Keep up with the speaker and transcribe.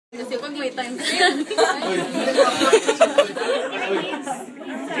Kasi pag may time kasi.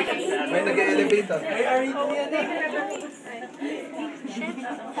 May nag-elevator. May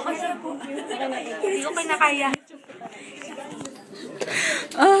Hindi ko kinakaya.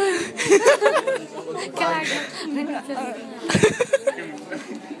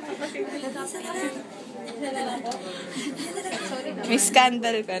 May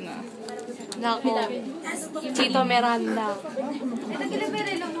scandal ka na. Nako. Chito Miranda.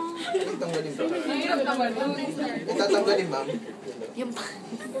 Tatanggalin ba? Itatanggalin, ma'am?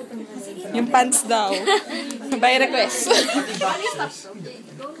 Yung pants daw. By request.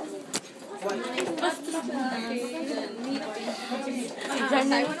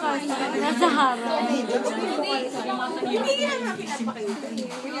 Janel ka. Nasa harap.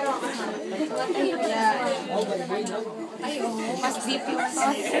 Mas deep yung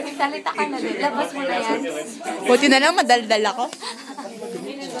salita ka na din. Labas mo na yan. Buti na lang madaldal ako.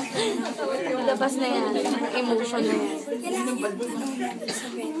 Labas na yan. Emotion na yan.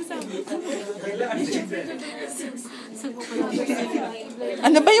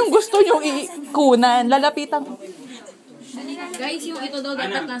 Ano ba yung gusto nyo ikunan? Lalapitan ko. Guys, yung ito daw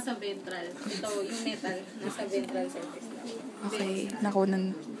dapat nasa ventral. Ito, yung metal, nasa ventral surface lang. Okay,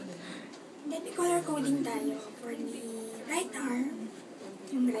 nakunan. Then may color coding tayo for the right arm,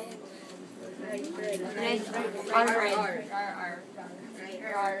 yung red. Red or red.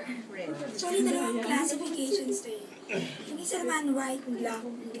 Actually, dalawang classifications to eh. Yung isa naman white, black,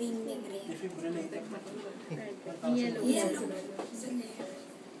 green, and red. Yellow. Sa left.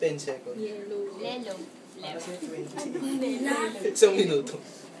 10 seconds. Lelo. And then black. Isang minuto.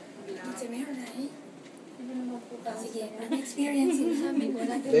 Sa meron right? Sige, ang experience yung sabi ko,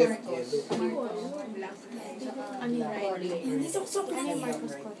 like the Left, Marcos. yellow. Hindi suksok lang yan.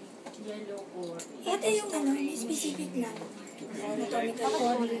 Ito yung ano, may specific lang. Anatomical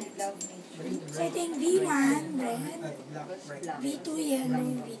code. So ito yung V1, red. V2, yellow.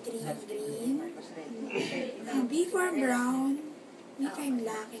 V3, green. V4, brown. V5,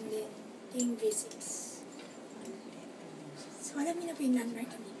 black. And then ito yung V6. So alam niyo na po yung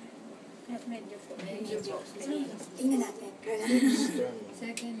landmark kanina. Medyo. So, tingnan natin.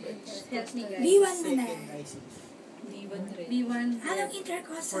 V1 muna. B1. Anong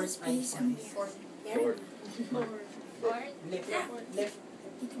intercostal space ang meron? Left.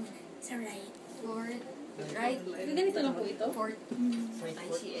 Dito muna. Sa right. Right. Ganito lang po ito.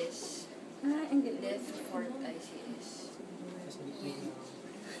 ICS. Ang galing. Left, fourth ICS.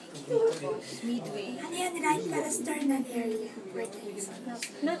 Midway. Ano yan? Right para sternal area.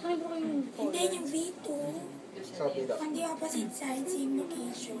 Nakakaiba ko yung And then yung V2, Sa kapila. on the opposite side, same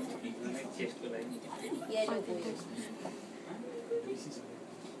location. Yellow po yun.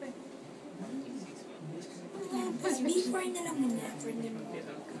 Tapos B4 na lang muna for the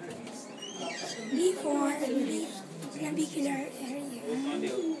B4, clavicular area.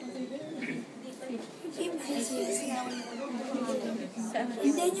 ICS.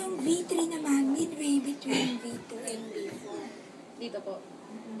 And then yung V3 naman, midway between V2 and B4. dito po.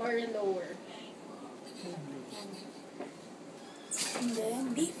 Or lower. And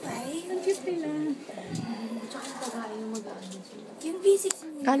then B5, yung V6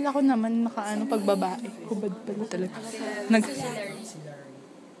 muna. Kala ko naman nakaano pag babae. Hubad pala talaga. Nag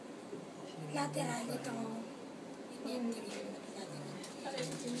Lateral ito.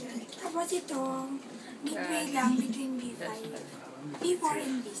 Tapos ito, midway lang between B5, B4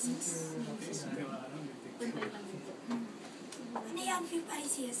 and B6. Ano yan? 5th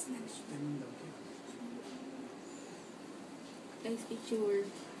ICS na. Guys, picture.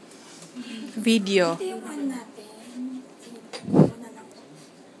 video. Ito yung one natin. Una lang.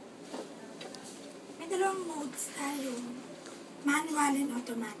 May dalawang modes tayo. Manual and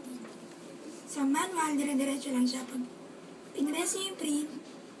automatic. So, manual, dire-diretso lang siya. Pag pinress niyo yung print,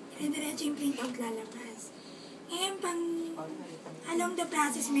 dire-diretso yung print out lalabas. Ngayon, pang along the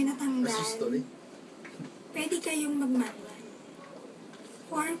process may natanggal, pwede kayong mag-manual.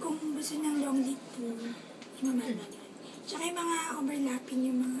 Or kung gusto ng long lead po, i-manual yun. Tsaka yung mga overlapping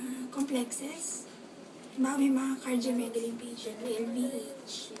yung mga complexes. May mga cardiomegaly patient, may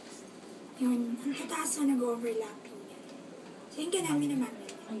LVH. Yun, ang tataas na nag-overlapping yan. So, yun ka namin naman.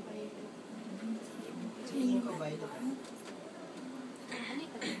 So, yun yung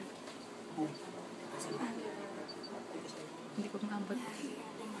Hindi ko maabot.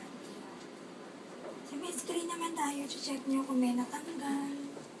 So, may screen naman tayo. Check nyo kung may natanggal.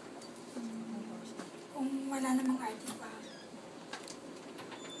 Kung wala namang artifact.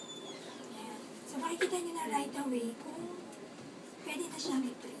 Ayan. So, makikita nyo na right away kung pwede na siyang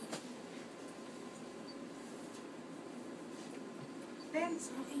i-print.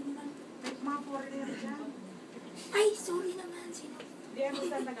 So, okay Mga foreigner dyan. Ay, sorry naman. Sino? Di mo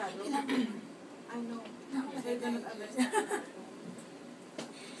sa Tagalog? Ano?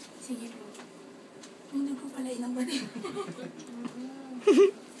 Sige po. Hindi ko pala ilang ba rin.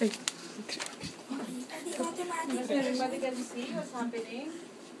 Ay. Pwede automatic. Everybody can see what's happening.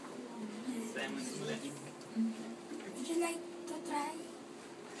 Would you like to try,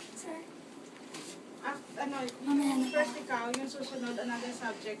 sir? Ano, Mamaya na first ikaw, yung susunod, another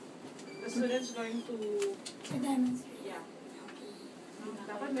subject. The student's going to, To demonstrate. yeah.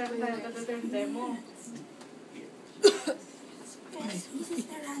 Dapat meron tayo kataturn demo. Press, this is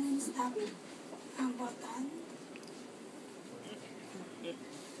the run and stop button.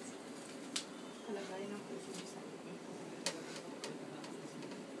 Kalagay ng puso sa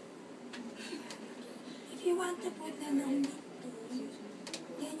If you want to put the long beat tone,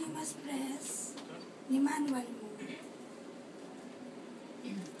 then you must press the manual mode.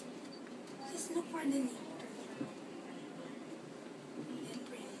 Just look for the lead. Then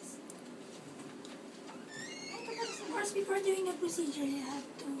press. Of course, before doing the procedure, you have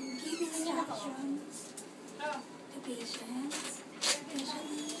to give instructions to patients.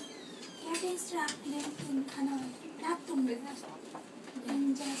 Especially, you have to instruct them to, not to move.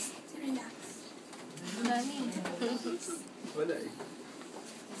 Then just relax. Wala eh.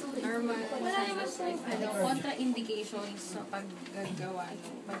 Normal. Contraindications sa paggagawa ng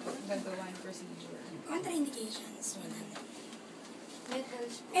procedure. Contraindications, wala na.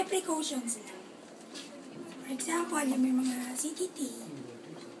 May precautions lang. For example, yung may mga CTT,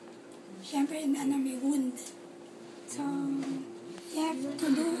 syempre may wound. So, you have to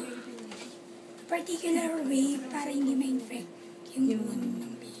do a particular way para hindi ma-infect yung wound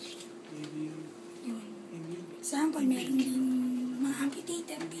ng patient. Yun. For example, meron din mga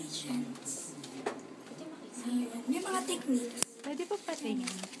amputated patients. So, yun. May mga techniques. Pwede po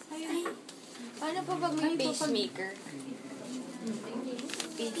patingin. Ay, Paano po pag may pacemaker?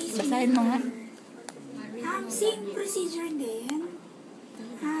 Basahin mo nga. Same procedure din.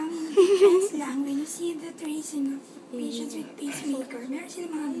 Depends lang when you see the tracing of patients with pacemaker. Meron sila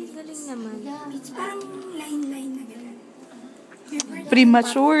mga Galing naman. it's parang line-line na gano'n.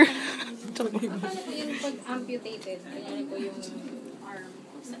 Premature. Paano po yung pag-amputated? Kanya po yung arm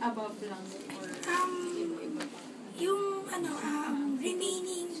sa above lang or Yung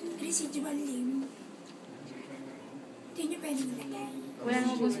remaining residual limb, hindi nyo pwede ilagay. wala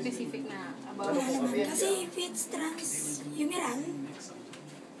naman po specific na above? Wala naman. Kasi if it's transhumeral,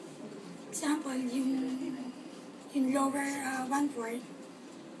 example, yung lower 1/4,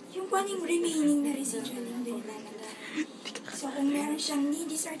 yung yung remaining na residual limb din ilalagay. So kung meron siyang knee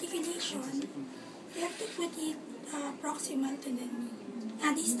disarticulation, you have to put it proximal to the knee,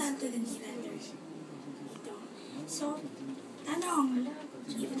 distal to the knee rather. Ito. So, tanong,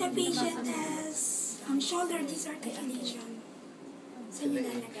 if the patient has shoulder disarticulation, saan nyo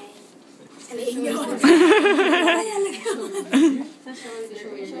lalagay? Sa leeg nyo. Kaya lagay mo. Sa shoulder.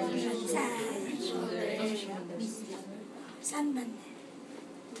 Sa shoulder. Saan ba na?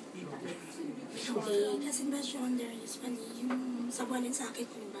 Okay, kasi ba shoulder usually yung sa buwalang sakit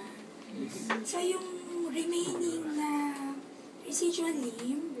mo ba? So yung remaining na residual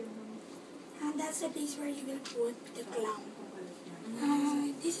limb, that's the place where you will put the clamp.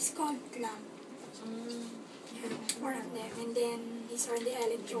 This is called clamp. Four of them. And then these are the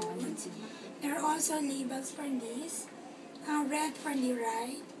electrodes. There are also labels for this. Red for the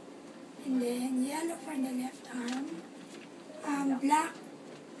right. And then yellow for the left arm. Black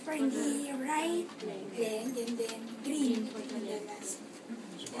for the right leg. And then green for the last leg.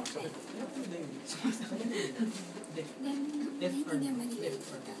 Then, hindi naman ito.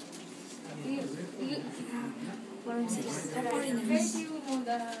 Foreigners. Guys, you know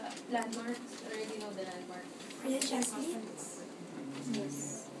the landmarks? Already know the landmarks? For the chest leads?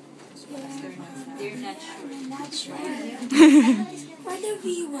 Yes. They're not sure. I'm not sure. For the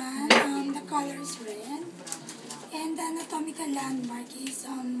V1, the color is red. And the anatomical landmark is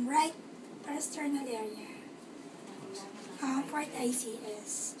right parasternal area. Fourth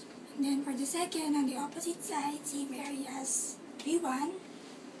ICS. And then for the second, on the opposite side, same area as V1.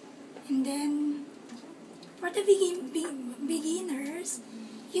 And then for the beginners,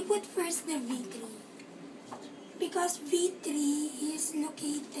 you put first the V3. Because V3 is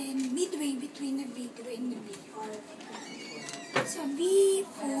located midway between the V2 and the V4. So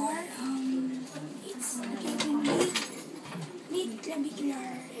V4, it's located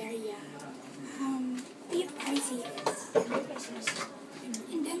mid-clavicular area. Fifth ICS.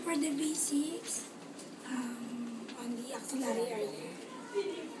 And then for the V6, on the axillary area.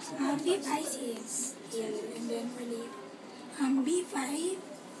 Fifth ICS. And then for the B5,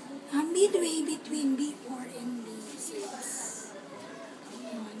 midway between B4 and B6.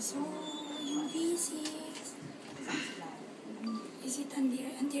 Yun. So, yung B6, is it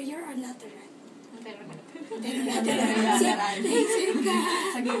anterior or lateral?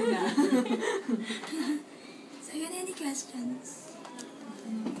 So, yun, any questions?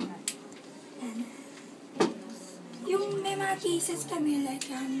 Yung may mga cases kami like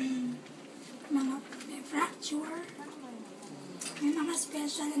mga may fracture, may mga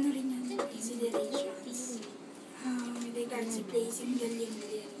special rin yan, considerations with regards to placing the limb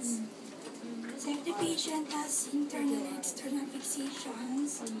lens. So if the patient has internal and external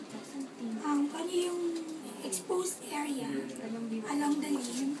fixations, kung yung exposed area along the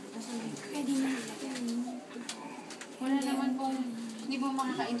limb, pwede na ilagay. Wala naman pong, hindi mo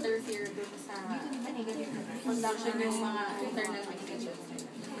makaka-interfere doon sa conduction ng mga internal fixations.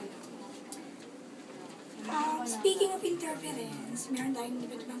 Speaking of interference, meron tayong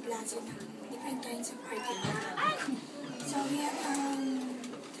iba't ibang klase ng different kinds of artifacts. So we have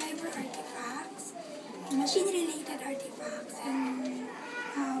driver artifacts, machine-related artifacts, and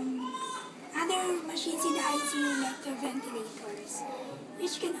other machines in the ICU like the ventilators,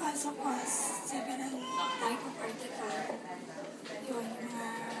 which can also cause several type of artifacts. Yun,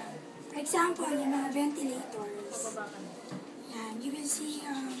 for example, yung mga ventilators, yan, you will see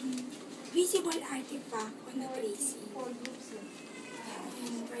visible artifact on the tracing.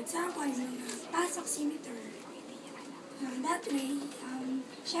 And for example, yung pulse oximeter. That way,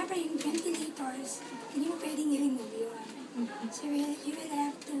 syempre yung ventilators, hindi mo pwedeng i-remove yun. So you will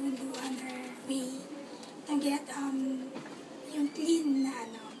have to do other way to get yung clean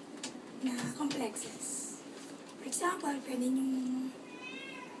na complexes. For example, pwede yung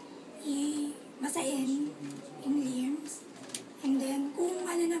i-masain yung limbs. And then, kung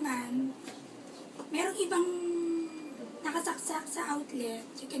naman, merong ibang nakasaksak sa outlet,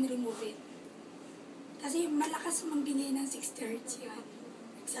 you can remove it. Kasi malakas magbigay ng 6 Hz yun.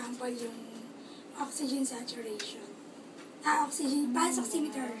 Example, yung oxygen saturation. Pulse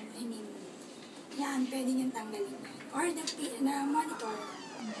oximeter, I mean. Yan, pwede niyang tanggalin yan. Or the monitor,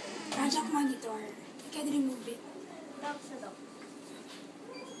 cardiac monitor, you can remove it.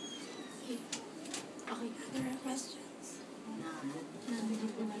 Okay, other questions?